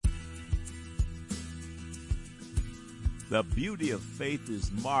The beauty of faith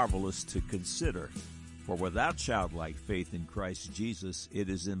is marvelous to consider, for without childlike faith in Christ Jesus, it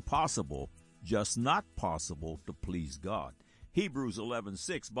is impossible, just not possible, to please God. Hebrews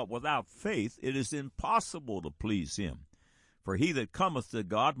 11:6, but without faith it is impossible to please him. For he that cometh to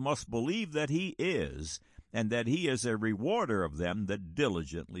God must believe that he is, and that he is a rewarder of them that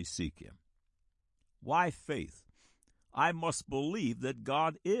diligently seek him. Why faith? I must believe that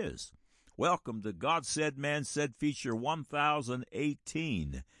God is. Welcome to God Said, Man Said feature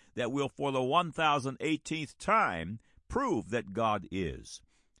 1018, that will for the 1018th time prove that God is.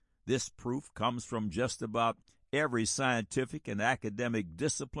 This proof comes from just about every scientific and academic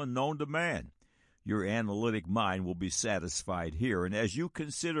discipline known to man. Your analytic mind will be satisfied here, and as you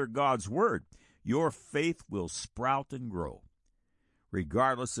consider God's Word, your faith will sprout and grow.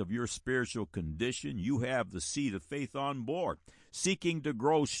 Regardless of your spiritual condition, you have the seed of faith on board, seeking to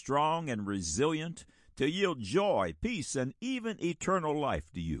grow strong and resilient, to yield joy, peace, and even eternal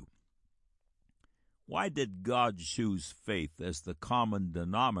life to you. Why did God choose faith as the common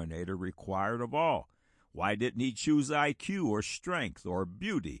denominator required of all? Why didn't he choose IQ or strength or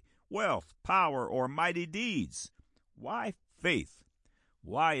beauty, wealth, power, or mighty deeds? Why faith?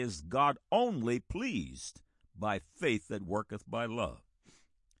 Why is God only pleased by faith that worketh by love?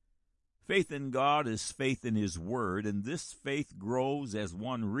 Faith in God is faith in his word, and this faith grows as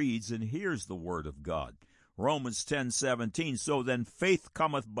one reads and hears the word of God. Romans 10:17, so then faith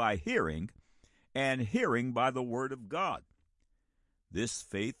cometh by hearing, and hearing by the word of God. This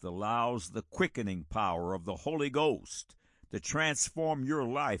faith allows the quickening power of the Holy Ghost to transform your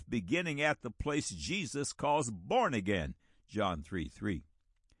life, beginning at the place Jesus calls born again, John 3:3.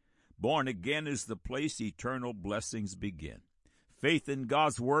 Born again is the place eternal blessings begin. Faith in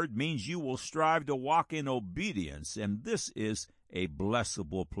God's word means you will strive to walk in obedience, and this is a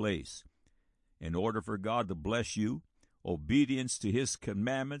blessable place. In order for God to bless you, obedience to his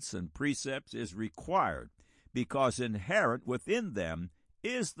commandments and precepts is required, because inherent within them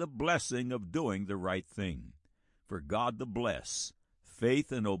is the blessing of doing the right thing. For God to bless,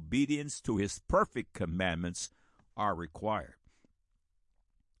 faith and obedience to his perfect commandments are required.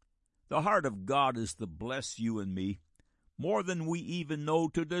 The heart of God is to bless you and me more than we even know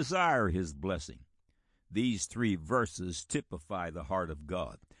to desire his blessing. These three verses typify the heart of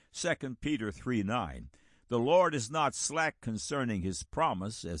God. 2 Peter 3:9, the Lord is not slack concerning his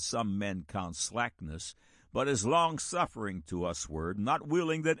promise, as some men count slackness, but is long-suffering to usward, not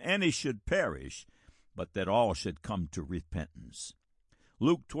willing that any should perish, but that all should come to repentance.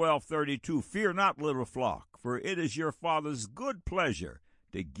 Luke 12:32, fear not, little flock, for it is your Father's good pleasure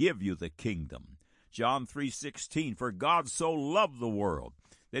to give you the kingdom. John 3:16, for God so loved the world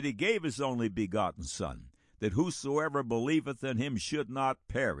that he gave his only begotten Son, that whosoever believeth in him should not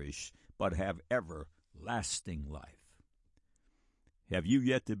perish, but have everlasting life. Have you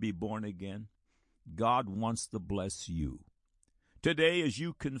yet to be born again? God wants to bless you. Today, as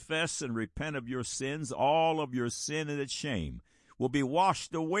you confess and repent of your sins, all of your sin and its shame will be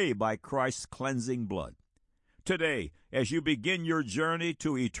washed away by Christ's cleansing blood. Today, as you begin your journey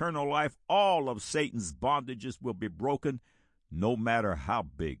to eternal life, all of Satan's bondages will be broken, no matter how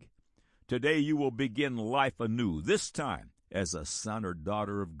big. Today you will begin life anew, this time as a son or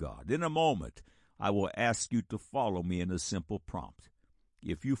daughter of God. In a moment, I will ask you to follow me in a simple prompt.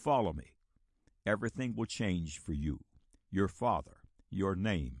 If you follow me, everything will change for you. Your Father, your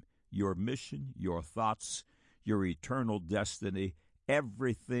name, your mission, your thoughts, your eternal destiny,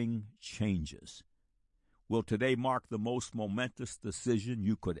 everything changes. Will today mark the most momentous decision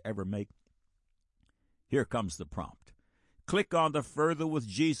you could ever make? Here comes the prompt. Click on the Further with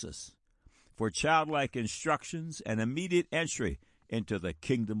Jesus for childlike instructions and immediate entry into the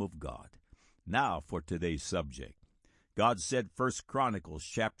kingdom of God. Now for today's subject. God said, 1 Chronicles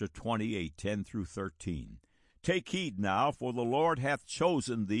chapter 28, 10 through 13. Take heed now, for the Lord hath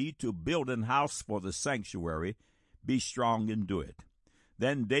chosen thee to build an house for the sanctuary. Be strong and do it.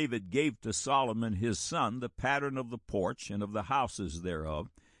 Then David gave to Solomon his son the pattern of the porch, and of the houses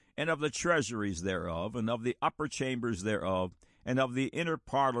thereof, and of the treasuries thereof, and of the upper chambers thereof, and of the inner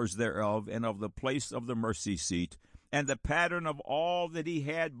parlors thereof, and of the place of the mercy seat, and the pattern of all that he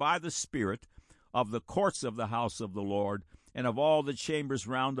had by the Spirit, of the courts of the house of the Lord, and of all the chambers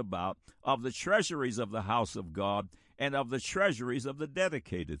round about, of the treasuries of the house of God, and of the treasuries of the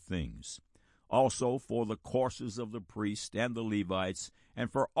dedicated things. Also for the courses of the priests and the Levites,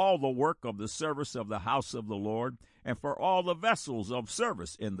 and for all the work of the service of the house of the Lord, and for all the vessels of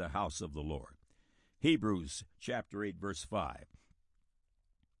service in the house of the Lord. Hebrews chapter 8, verse 5.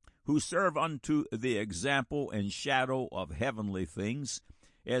 Who serve unto the example and shadow of heavenly things,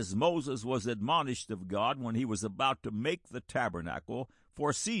 as Moses was admonished of God when he was about to make the tabernacle,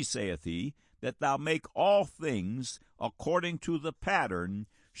 for see, saith he, that thou make all things according to the pattern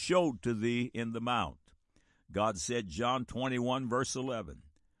showed to thee in the mount. God said, John 21, verse 11,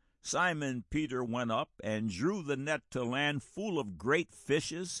 Simon Peter went up and drew the net to land full of great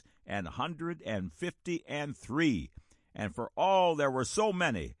fishes, 153, and for all there were so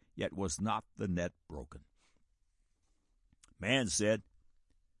many, yet was not the net broken. Man said,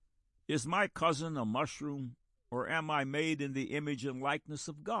 Is my cousin a mushroom, or am I made in the image and likeness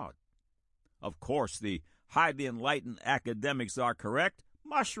of God? Of course, the highly enlightened academics are correct.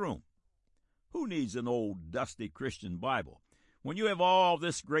 Mushroom. Who needs an old, dusty Christian Bible when you have all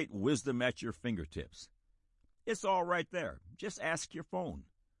this great wisdom at your fingertips? It's all right there. Just ask your phone.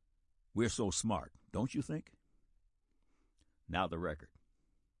 We're so smart, don't you think? Now the record.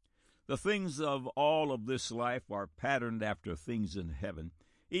 The things of all of this life are patterned after things in heaven.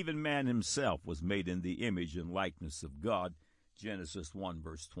 Even man himself was made in the image and likeness of God. Genesis 1,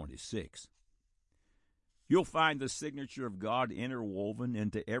 verse 26. You'll find the signature of God interwoven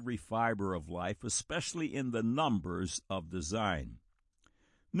into every fiber of life, especially in the numbers of design.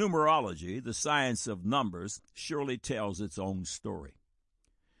 Numerology, the science of numbers, surely tells its own story.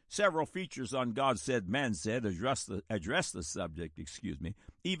 Several features on God Said, Man Said address the subject,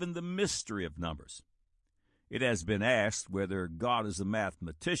 even the mystery of numbers. It has been asked whether God is a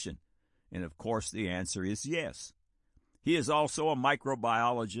mathematician, and of course the answer is yes. He is also a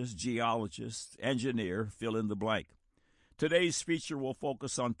microbiologist, geologist, engineer, fill in the blank. Today's feature will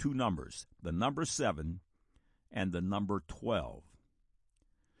focus on two numbers, the number 7 and the number 12.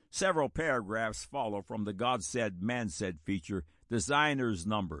 Several paragraphs follow from the God Said, Man Said feature, Designer's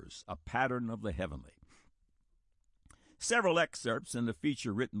Numbers, a Pattern of the Heavenly. Several excerpts in the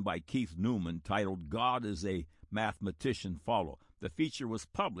feature written by Keith Newman titled God is a Mathematician follow. The feature was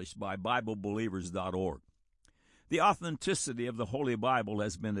published by BibleBelievers.org. The authenticity of the Holy Bible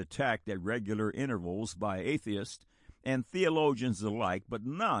has been attacked at regular intervals by atheists and theologians alike, but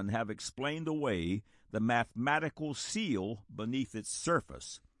none have explained away the mathematical seal beneath its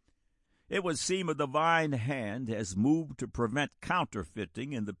surface. It would seem a divine hand has moved to prevent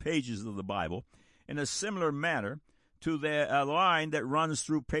counterfeiting in the pages of the Bible in a similar manner to the line that runs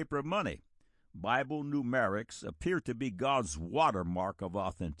through paper money. Bible numerics appear to be God's watermark of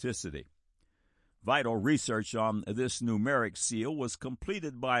authenticity. Vital research on this numeric seal was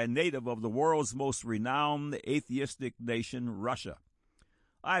completed by a native of the world's most renowned atheistic nation, Russia.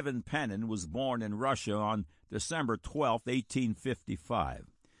 Ivan Panin was born in Russia on December 12, 1855.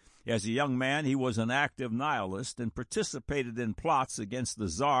 As a young man, he was an active nihilist and participated in plots against the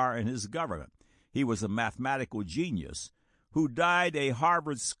Tsar and his government. He was a mathematical genius who died a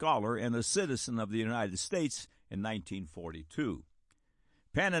Harvard scholar and a citizen of the United States in 1942.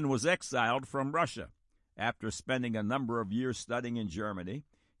 Panin was exiled from Russia. After spending a number of years studying in Germany,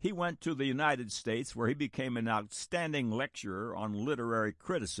 he went to the United States where he became an outstanding lecturer on literary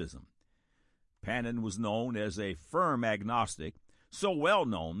criticism. Panin was known as a firm agnostic, so well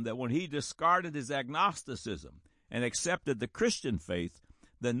known that when he discarded his agnosticism and accepted the Christian faith,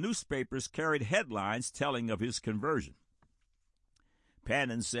 the newspapers carried headlines telling of his conversion.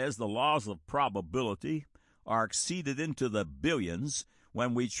 Panin says the laws of probability are exceeded into the billions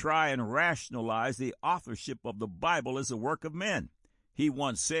when we try and rationalize the authorship of the Bible as a work of men. He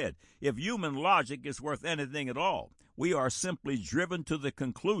once said, if human logic is worth anything at all, we are simply driven to the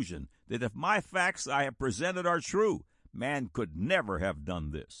conclusion that if my facts I have presented are true, man could never have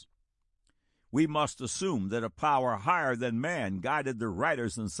done this. We must assume that a power higher than man guided the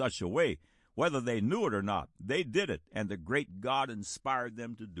writers in such a way. Whether they knew it or not, they did it, and the great God inspired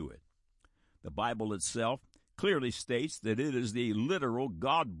them to do it. The Bible itself clearly states that it is the literal,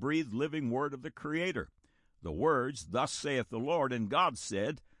 God-breathed living word of the Creator. The words, thus saith the Lord, and God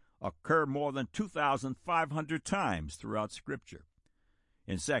said, occur more than 2,500 times throughout Scripture.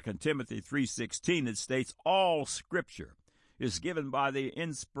 In 2 Timothy 3:16, it states, all Scripture is given by the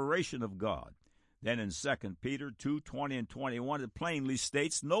inspiration of God. Then in 2 Peter 2:20 and 21, it plainly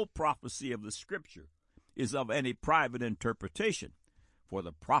states, no prophecy of the Scripture is of any private interpretation. For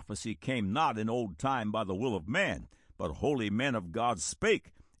the prophecy came not in old time by the will of man, but holy men of God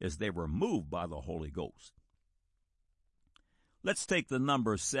spake as they were moved by the Holy Ghost. Let's take the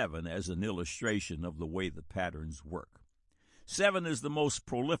number 7 as an illustration of the way the patterns work. 7 is the most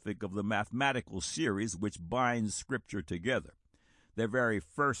prolific of the mathematical series which binds Scripture together. The very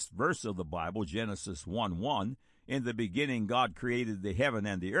first verse of the Bible, Genesis 1:1, in the beginning God created the heaven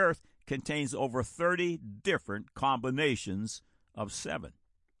and the earth, contains over 30 different combinations of 7.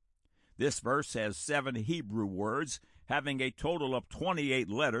 This verse has 7 Hebrew words having a total of 28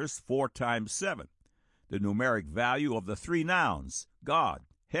 letters, 4 times 7. The numeric value of the three nouns, God,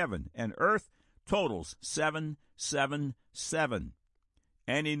 heaven, and earth, totals 777.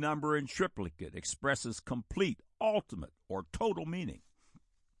 Any number in triplicate expresses complete, ultimate, or total meaning.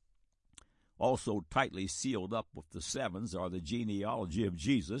 Also tightly sealed up with the sevens are the genealogy of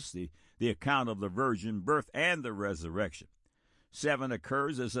Jesus, the account of the virgin birth and the resurrection. 7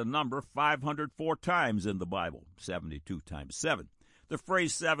 occurs as a number 504 times in the Bible, 72 times 7. The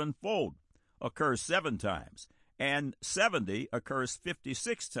phrase sevenfold occurs 7 times, and 70 occurs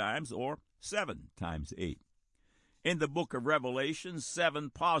 56 times, or 7 times 8. In the book of Revelation,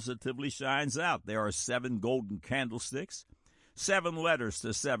 7 positively shines out. There are 7 golden candlesticks, 7 letters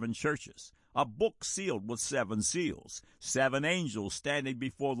to 7 churches, a book sealed with 7 seals, 7 angels standing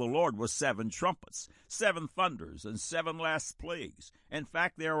before the Lord with 7 trumpets, 7 thunders, and 7 last plagues. In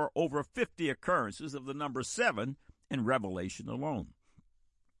fact, there are over 50 occurrences of the number 7 in Revelation alone.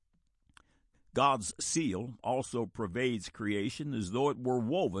 God's seal also pervades creation as though it were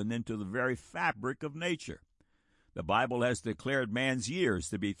woven into the very fabric of nature. The Bible has declared man's years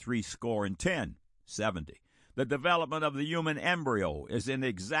to be 70. The development of the human embryo is in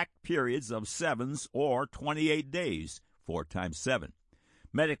exact periods of sevens, or 28 days, 4 times 7.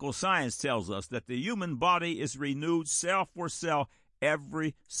 Medical science tells us that the human body is renewed cell for cell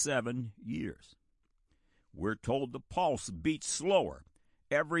every 7 years. We're told the pulse beats slower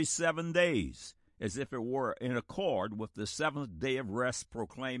every 7 days, as if it were in accord with the 7th day of rest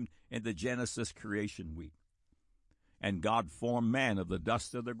proclaimed in the Genesis creation week. And God formed man of the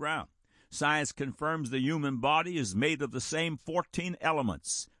dust of the ground. Science confirms the human body is made of the same 14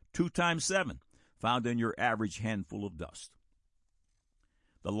 elements, 2 times 7, found in your average handful of dust.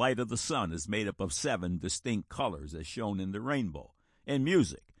 The light of the sun is made up of 7 distinct colors, as shown in the rainbow. In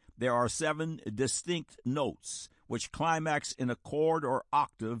music, there are 7 distinct notes, which climax in a chord or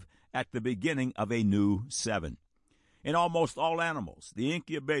octave at the beginning of a new 7. In almost all animals, the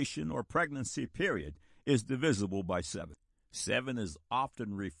incubation or pregnancy period is divisible by 7. 7 is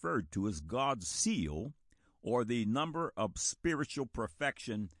often referred to as God's seal, or the number of spiritual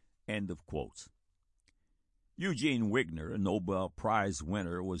perfection, end of quotes. Eugene Wigner, a Nobel Prize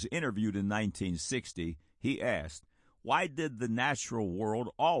winner, was interviewed in 1960. He asked, "Why did the natural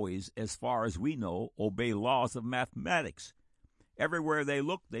world always, as far as we know, obey laws of mathematics? Everywhere they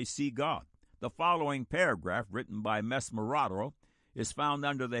look, they see God." The following paragraph, written by Mesmerado, is found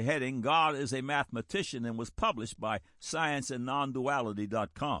under the heading, God is a Mathematician, and was published by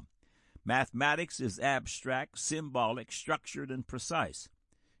scienceandnonduality.com. Mathematics is abstract, symbolic, structured, and precise.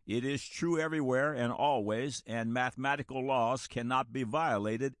 It is true everywhere and always, and mathematical laws cannot be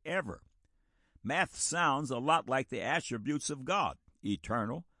violated ever. Math sounds a lot like the attributes of God,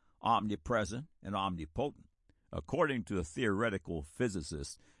 eternal, omnipresent, and omnipotent. According to the theoretical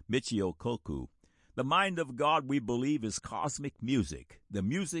physicist Michio Kaku, the mind of God, we believe, is cosmic music, the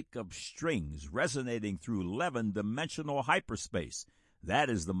music of strings resonating through 11-dimensional hyperspace. That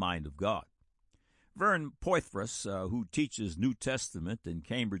is the mind of God. Vern Poythress, who teaches New Testament in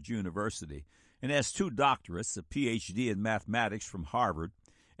Cambridge University and has 2 doctorates, a Ph.D. in mathematics from Harvard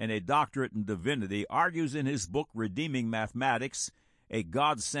and a doctorate in divinity, argues in his book Redeeming Mathematics, a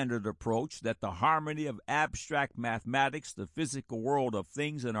God-centered approach, that the harmony of abstract mathematics, the physical world of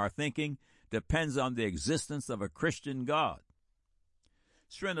things and our thinking, depends on the existence of a Christian God.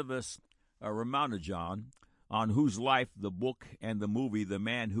 Srinivas Ramanujan, on whose life the book and the movie The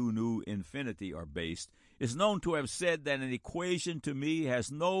Man Who Knew Infinity are based, is known to have said that an equation to me has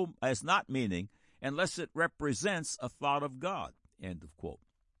not meaning unless it represents a thought of God. End of quote.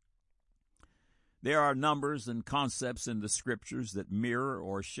 There are numbers and concepts in the Scriptures that mirror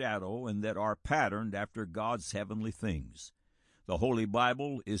or shadow and that are patterned after God's heavenly things. The Holy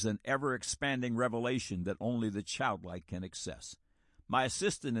Bible is an ever-expanding revelation that only the childlike can access. My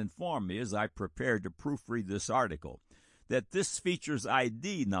assistant informed me as I prepared to proofread this article that this feature's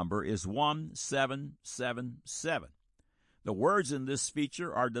ID number is 1777. The words in this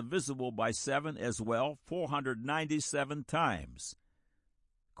feature are divisible by 7 as well, 497 times.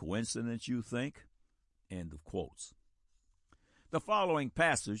 Coincidence, you think? End of quotes. The following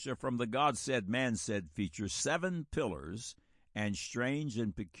passage are from the God Said, Man Said feature, 7 Pillars and Strange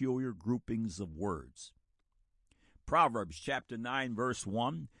and Peculiar Groupings of Words. Proverbs chapter 9, verse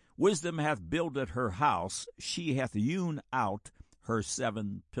 1, Wisdom hath builded her house, she hath hewn out her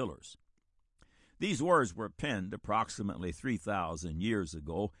 7 pillars. These words were penned approximately 3,000 years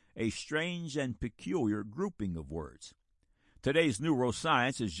ago, a strange and peculiar grouping of words. Today's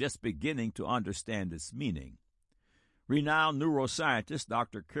neuroscience is just beginning to understand its meaning. Renowned neuroscientist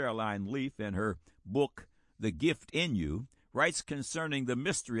Dr. Caroline Leaf, in her book, The Gift in You, writes concerning the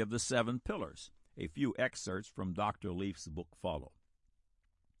mystery of the 7 pillars. A few excerpts from Dr. Leaf's book follow.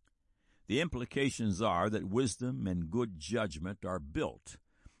 The implications are that wisdom and good judgment are built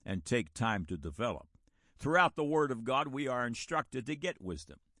and take time to develop. Throughout the Word of God, we are instructed to get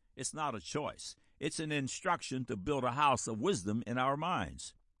wisdom. It's not a choice. It's an instruction to build a house of wisdom in our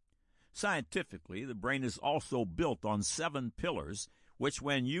minds. Scientifically, the brain is also built on 7 pillars, which,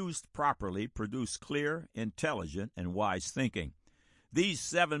 when used properly, produce clear, intelligent, and wise thinking. These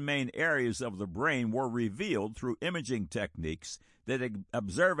 7 main areas of the brain were revealed through imaging techniques that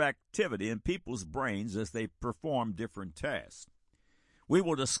observe activity in people's brains as they perform different tasks. We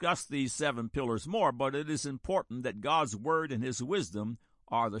will discuss these 7 pillars more, but it is important that God's Word and His wisdom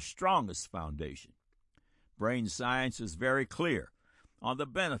are the strongest foundation. Brain science is very clear on the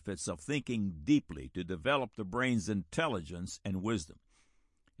benefits of thinking deeply to develop the brain's intelligence and wisdom.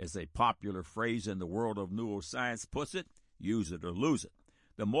 As a popular phrase in the world of neuroscience puts it, use it or lose it.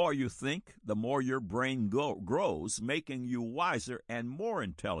 The more you think, the more your brain grows, making you wiser and more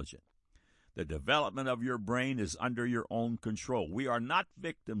intelligent. The development of your brain is under your own control. We are not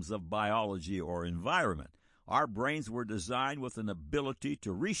victims of biology or environment. Our brains were designed with an ability to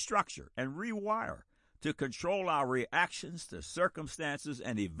restructure and rewire, to control our reactions to circumstances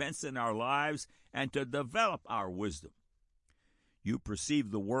and events in our lives, and to develop our wisdom. You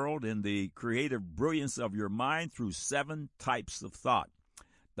perceive the world in the creative brilliance of your mind through 7 types of thought.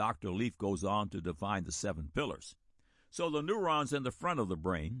 Dr. Leaf goes on to define the 7 pillars. So the neurons in the front of the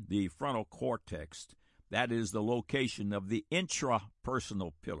brain, the frontal cortex, that is the location of the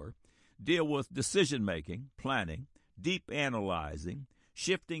intrapersonal pillar, deal with decision-making, planning, deep analyzing,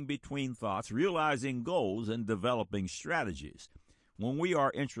 shifting between thoughts, realizing goals, and developing strategies. When we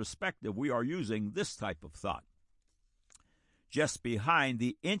are introspective, we are using this type of thought. Just behind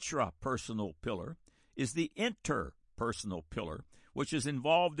the intrapersonal pillar is the interpersonal pillar, which is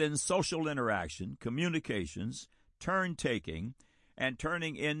involved in social interaction, communications, turn-taking, and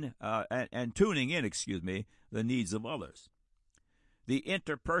tuning in the needs of others. The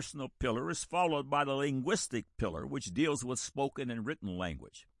interpersonal pillar is followed by the linguistic pillar, which deals with spoken and written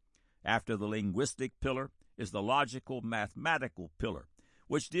language. After the linguistic pillar is the logical mathematical pillar,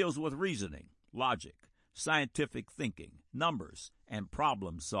 which deals with reasoning, logic, scientific thinking, numbers, and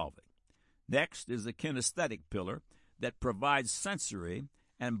problem solving. Next is the kinesthetic pillar that provides sensory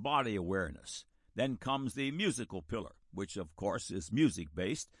and body awareness. Then comes the musical pillar, which of course is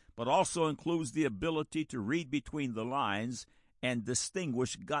music-based, but also includes the ability to read between the lines and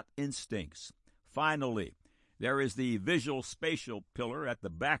distinguish gut instincts. Finally, there is the visual spatial pillar at the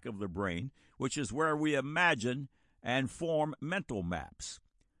back of the brain, which is where we imagine and form mental maps.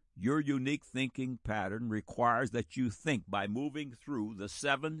 Your unique thinking pattern requires that you think by moving through the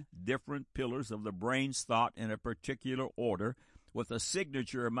 7 different pillars of the brain's thought in a particular order with a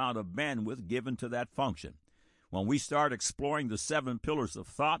signature amount of bandwidth given to that function. When we start exploring the 7 pillars of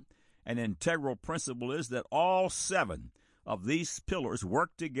thought, an integral principle is that all 7 of these pillars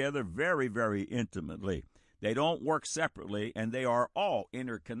work together very, very intimately. They don't work separately, and they are all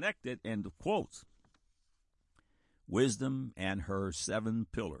interconnected, end of quotes. Wisdom and her 7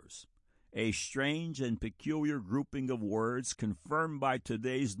 pillars, a strange and peculiar grouping of words confirmed by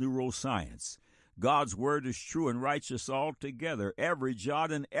today's neuroscience. God's word is true and righteous altogether, every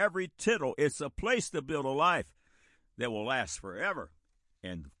jot and every tittle. It's a place to build a life that will last forever,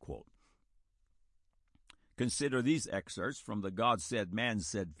 end of quote. Consider these excerpts from the God Said, Man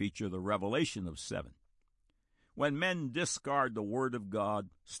Said feature, The Revelation of 7. When men discard the word of God,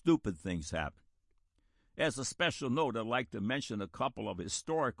 stupid things happen. As a special note, I'd like to mention a couple of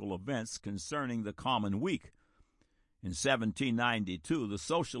historical events concerning the Common Week. In 1792, the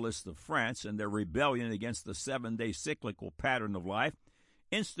Socialists of France, in their rebellion against the 7-day cyclical pattern of life,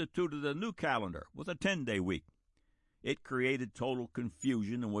 instituted a new calendar with a 10-day week. It created total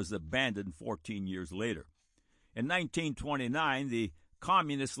confusion and was abandoned 14 years later. In 1929, the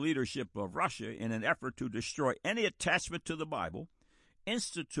communist leadership of Russia, in an effort to destroy any attachment to the Bible,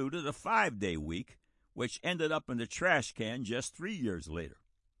 instituted a 5-day week, which ended up in the trash can just 3 years later.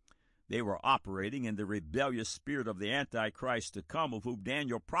 They were operating in the rebellious spirit of the Antichrist to come, of whom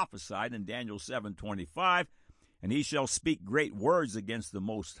Daniel prophesied in Daniel 7:25, and he shall speak great words against the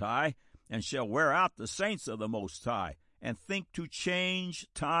Most High, and shall wear out the saints of the Most High, and think to change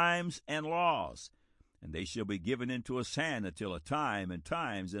times and laws. And they shall be given into his hand until a time and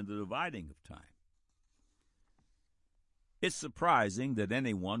times and the dividing of time. It's surprising that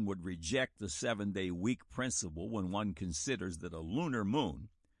anyone would reject the 7-day week principle when one considers that a lunar moon,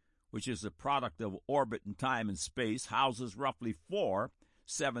 which is a product of orbit and time and space, houses roughly 4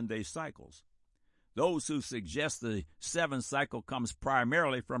 7-day cycles. Those who suggest the 7 cycle comes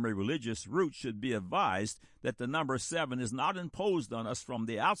primarily from a religious root should be advised that the number 7 is not imposed on us from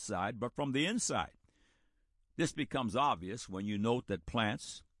the outside, but from the inside. This becomes obvious when you note that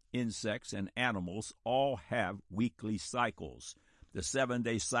plants, insects, and animals all have weekly cycles. The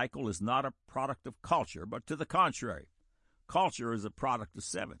 7-day cycle is not a product of culture, but to the contrary. Culture is a product of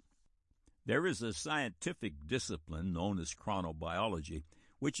 7. There is a scientific discipline known as chronobiology,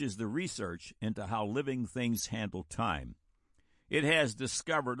 which is the research into how living things handle time. It has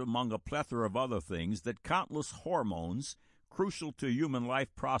discovered, among a plethora of other things, that countless hormones, crucial to human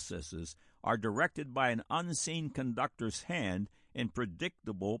life processes, are directed by an unseen conductor's hand in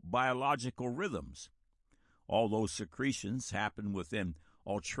predictable biological rhythms. Although secretions happen within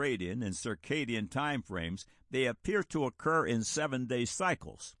ultradian and circadian time frames, they appear to occur in 7-day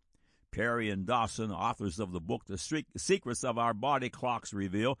cycles. Perry and Dawson, authors of the book The Secrets of Our Body Clocks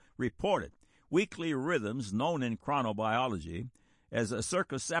Reveal, reported weekly rhythms known in chronobiology as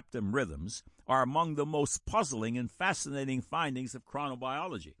circumseptum rhythms are among the most puzzling and fascinating findings of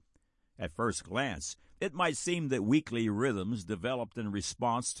chronobiology. At first glance, it might seem that weekly rhythms developed in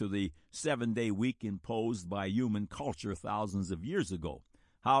response to the 7-day week imposed by human culture thousands of years ago.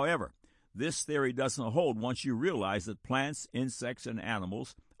 However, this theory doesn't hold once you realize that plants, insects, and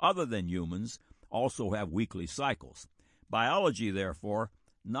animals other than humans also have weekly cycles. Biology, therefore,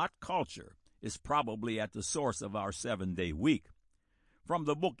 not culture, is probably at the source of our 7-day week. From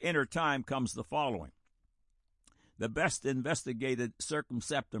the book Inner Time comes the following. The best investigated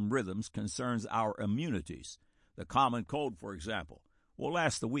circumseptum rhythms concerns our immunities. The common cold, for example, will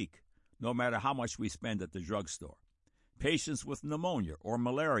last a week, no matter how much we spend at the drugstore. Patients with pneumonia or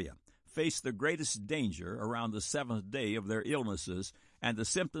malaria face the greatest danger around the 7th day of their illnesses, and the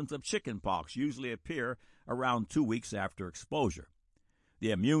symptoms of chickenpox usually appear around 2 weeks after exposure.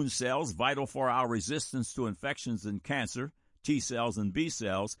 The immune cells vital for our resistance to infections and cancer, T cells and B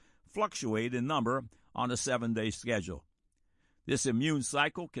cells, fluctuate in number on a 7-day schedule. This immune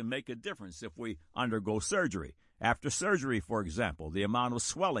cycle can make a difference if we undergo surgery. After surgery, for example, the amount of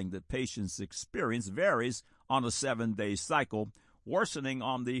swelling that patients experience varies on a 7-day cycle, worsening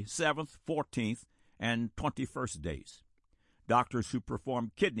on the 7th, 14th, and 21st days. Doctors who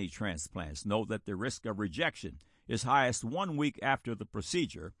perform kidney transplants know that the risk of rejection is highest 1 week after the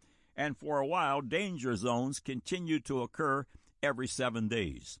procedure, and for a while, danger zones continue to occur every 7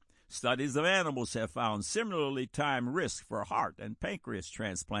 days. Studies of animals have found similarly timed risk for heart and pancreas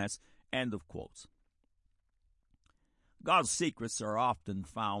transplants, end of quotes. God's secrets are often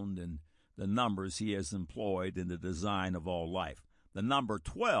found in the numbers he has employed in the design of all life. The number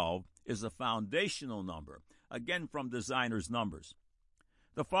 12 is a foundational number, again from Designer's Numbers.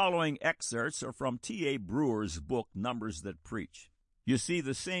 The following excerpts are from T.A. Brewer's book, Numbers That Preach. You see,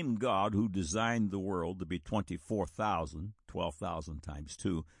 the same God who designed the world to be 24,000, 12,000 times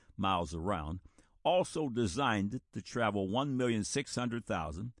 2, miles around, also designed it to travel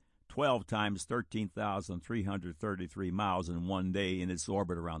 1,600,000, 12 times 13,333 miles in 1 day in its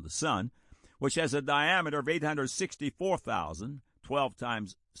orbit around the sun, which has a diameter of 864,000, 12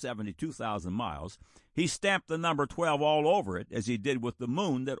 times 72,000 miles. He stamped the number 12 all over it, as he did with the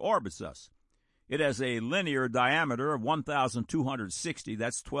moon that orbits us. It has a linear diameter of 1,260,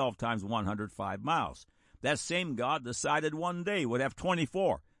 that's 12 times 105 miles. That same God decided 1 day would have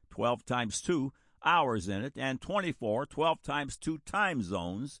 24, 12 times 2, hours in it, and 24, 12 times 2 time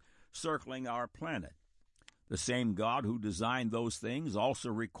zones circling our planet. The same God who designed those things also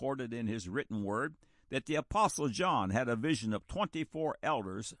recorded in his written word that the Apostle John had a vision of 24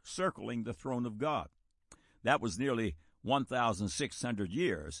 elders circling the throne of God. That was nearly 1,600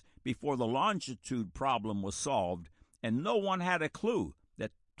 years before the longitude problem was solved, and no one had a clue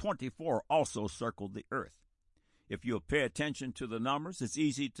that 24 also circled the earth. If you pay attention to the numbers, it's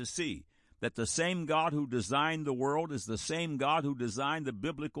easy to see that the same God who designed the world is the same God who designed the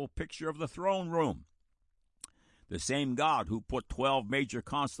biblical picture of the throne room. The same God who put 12 major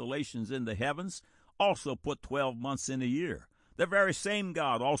constellations in the heavens also put 12 months in a year. The very same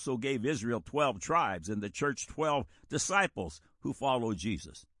God also gave Israel 12 tribes and the church 12 disciples who followed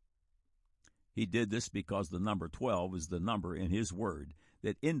Jesus. He did this because the number 12 is the number in his word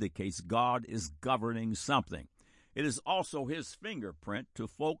that indicates God is governing something. It is also his fingerprint to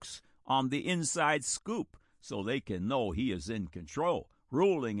folks on the inside scoop so they can know he is in control,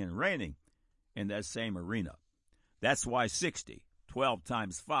 ruling and reigning in that same arena. That's why 60, 12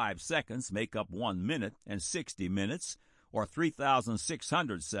 times 5 seconds make up 1 minute, and 60 minutes, or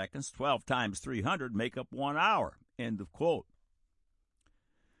 3,600 seconds, 12 times 300 make up 1 hour. End of quote.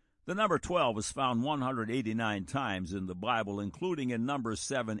 The number 12 is found 189 times in the Bible, including in Numbers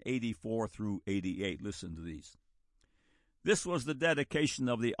 7:84 through 88. Listen to these. This was the dedication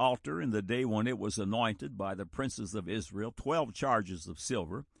of the altar in the day when it was anointed by the princes of Israel, 12 chargers of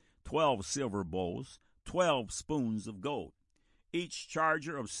silver, 12 silver bowls, 12 spoons of gold. Each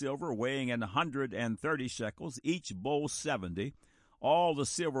charger of silver weighing 130 shekels, each bowl 70. All the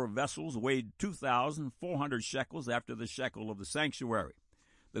silver vessels weighed 2,400 shekels after the shekel of the sanctuary.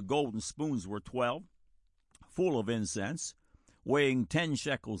 The golden spoons were 12, full of incense, weighing 10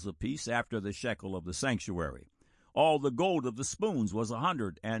 shekels apiece after the shekel of the sanctuary. All the gold of the spoons was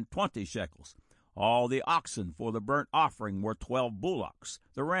 120 shekels. All the oxen for the burnt offering were 12 bullocks,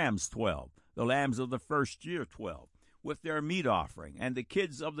 the rams 12, the lambs of the first year 12, with their meat offering, and the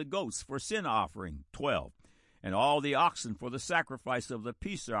kids of the goats for sin offering 12. And all the oxen for the sacrifice of the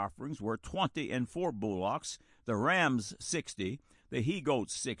peace offerings were 24 bullocks, the rams 60, the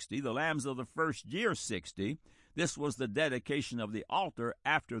he-goats 60, the lambs of the first year 60. This was the dedication of the altar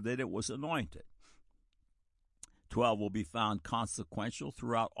after that it was anointed. 12 will be found consequential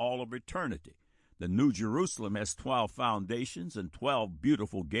throughout all of eternity. The New Jerusalem has 12 foundations and 12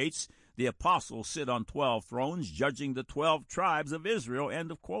 beautiful gates. The apostles sit on 12 thrones, judging the 12 tribes of Israel.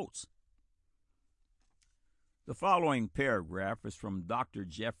 End of quotes. The following paragraph is from Dr.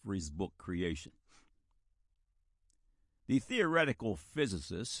 Jeffrey's book, Creation. The theoretical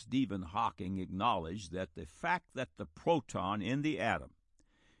physicist Stephen Hawking acknowledged that the fact that the proton in the atom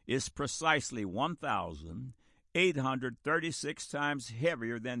is precisely 1,836 times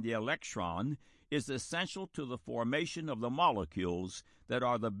heavier than the electron is essential to the formation of the molecules that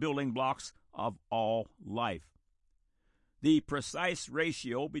are the building blocks of all life. The precise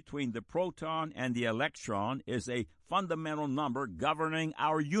ratio between the proton and the electron is a fundamental number governing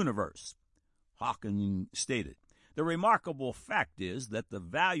our universe, Hawking stated. The remarkable fact is that the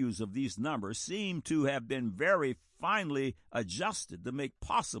values of these numbers seem to have been very finely adjusted to make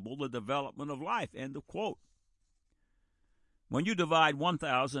possible the development of life. End of quote. When you divide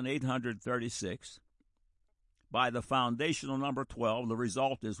 1,836 by the foundational number 12, the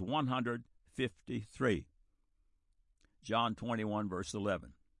result is 153. John 21, verse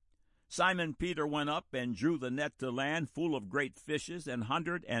 11. Simon Peter went up and drew the net to land full of great fishes,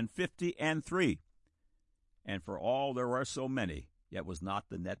 153. And for all there were so many, yet was not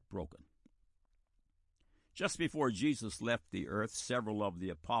the net broken. Just before Jesus left the earth, several of the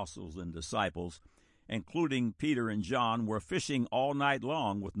apostles and disciples, including Peter and John, were fishing all night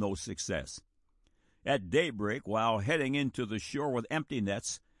long with no success. At daybreak, while heading into the shore with empty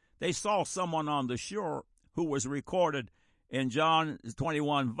nets, they saw someone on the shore who was recorded in John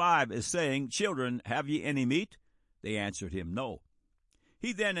 21:5 as saying, "Children, have ye any meat?" They answered him, "No."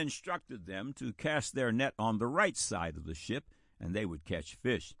 He then instructed them to cast their net on the right side of the ship, and they would catch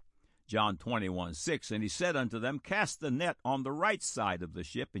fish. John 21:6, and he said unto them, "Cast the net on the right side of the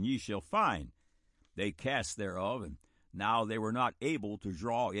ship, and ye shall find." They cast thereof, and now they were not able to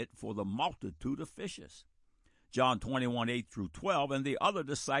draw it for the multitude of fishes. John 21:8 through 12, and the other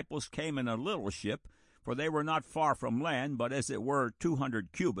disciples came in a little ship, for they were not far from land, but as it were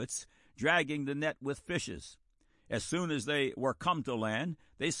 200 cubits, dragging the net with fishes. As soon as they were come to land,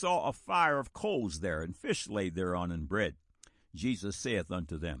 they saw a fire of coals there, and fish laid thereon, and bread. Jesus saith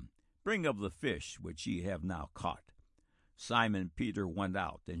unto them, Bring of the fish which ye have now caught. Simon Peter went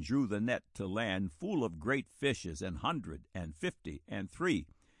out, and drew the net to land full of great fishes, 153.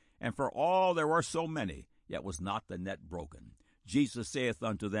 And for all there were so many, yet was not the net broken. Jesus saith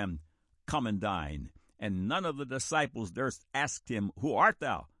unto them, Come and dine. And none of the disciples durst ask him, Who art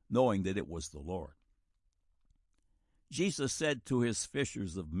thou? Knowing that it was the Lord. Jesus said to his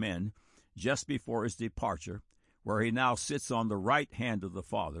fishers of men, just before his departure, where he now sits on the right hand of the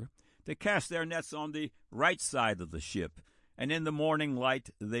Father, to cast their nets on the right side of the ship, and in the morning light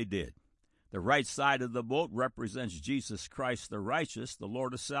they did. The right side of the boat represents Jesus Christ the righteous, the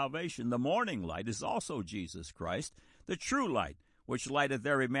Lord of salvation. The morning light is also Jesus Christ, the true light, which lighteth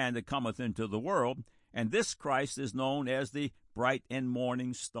every man that cometh into the world, and this Christ is known as the bright and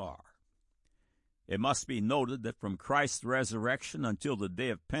morning star. It must be noted that from Christ's resurrection until the day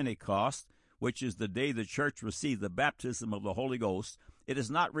of Pentecost, which is the day the church received the baptism of the Holy Ghost, it is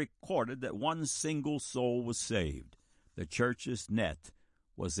not recorded that one single soul was saved. The church's net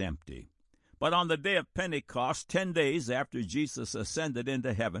was empty. But on the day of Pentecost, 10 days after Jesus ascended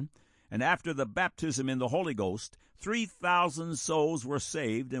into heaven, and after the baptism in the Holy Ghost, 3,000 souls were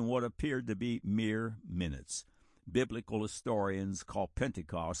saved in what appeared to be mere minutes. Biblical historians call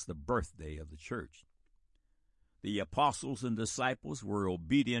Pentecost the birthday of the church. The apostles and disciples were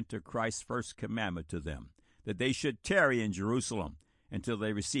obedient to Christ's first commandment to them, that they should tarry in Jerusalem, until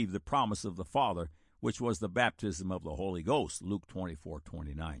they received the promise of the Father, which was the baptism of the Holy Ghost, Luke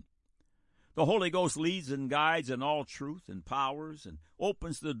 24:29. The Holy Ghost leads and guides in all truth and powers and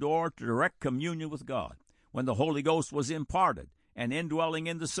opens the door to direct communion with God. When the Holy Ghost was imparted and indwelling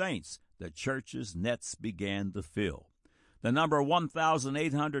in the saints, the church's nets began to fill. The number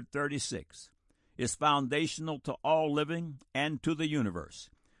 1,836 is foundational to all living and to the universe.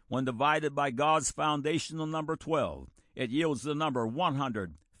 When divided by God's foundational number 12, it yields the number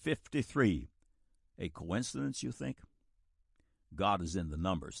 153. A coincidence, you think? God is in the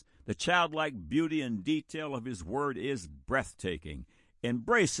numbers. The childlike beauty and detail of his word is breathtaking.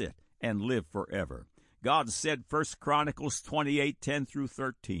 Embrace it and live forever. God said, 1 Chronicles 28:10 through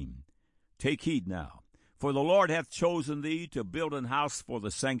 13, "Take heed now, for the Lord hath chosen thee to build an house for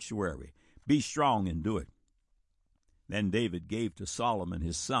the sanctuary. Be strong and do it." Then David gave to Solomon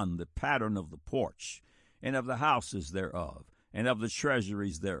his son the pattern of the porch, and of the houses thereof, and of the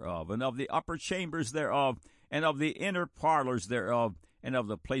treasuries thereof, and of the upper chambers thereof, and of the inner parlors thereof, and of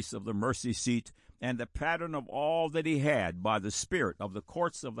the place of the mercy seat, and the pattern of all that he had by the Spirit of the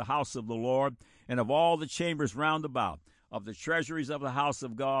courts of the house of the Lord, and of all the chambers round about, of the treasuries of the house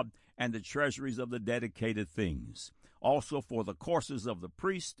of God, and the treasuries of the dedicated things. Also for the courses of the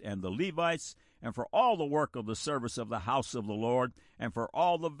priests and the Levites, and for all the work of the service of the house of the Lord, and for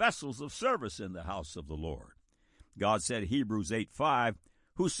all the vessels of service in the house of the Lord. God said, Hebrews 8:5,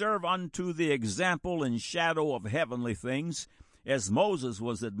 "Who serve unto the example and shadow of heavenly things, as Moses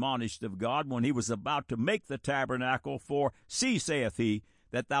was admonished of God when he was about to make the tabernacle. For, see, saith he,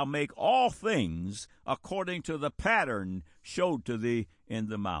 that thou make all things according to the pattern showed to thee in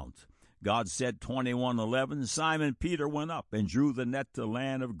the mount." God said, 21:11, "Simon Peter went up and drew the net to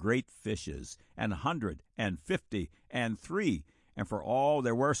land of great fishes, 153, and for all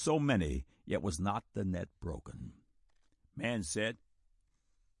there were so many, yet was not the net broken." Man said,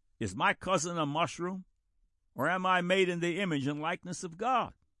 "Is my cousin a mushroom, or am I made in the image and likeness of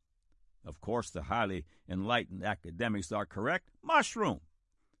God?" Of course, the highly enlightened academics are correct. Mushroom.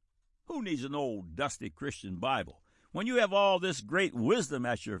 Who needs an old, dusty Christian Bible when you have all this great wisdom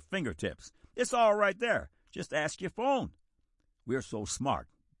at your fingertips? It's all right there. Just ask your phone. We're so smart,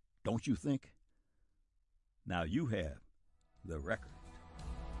 don't you think? Now you have the record.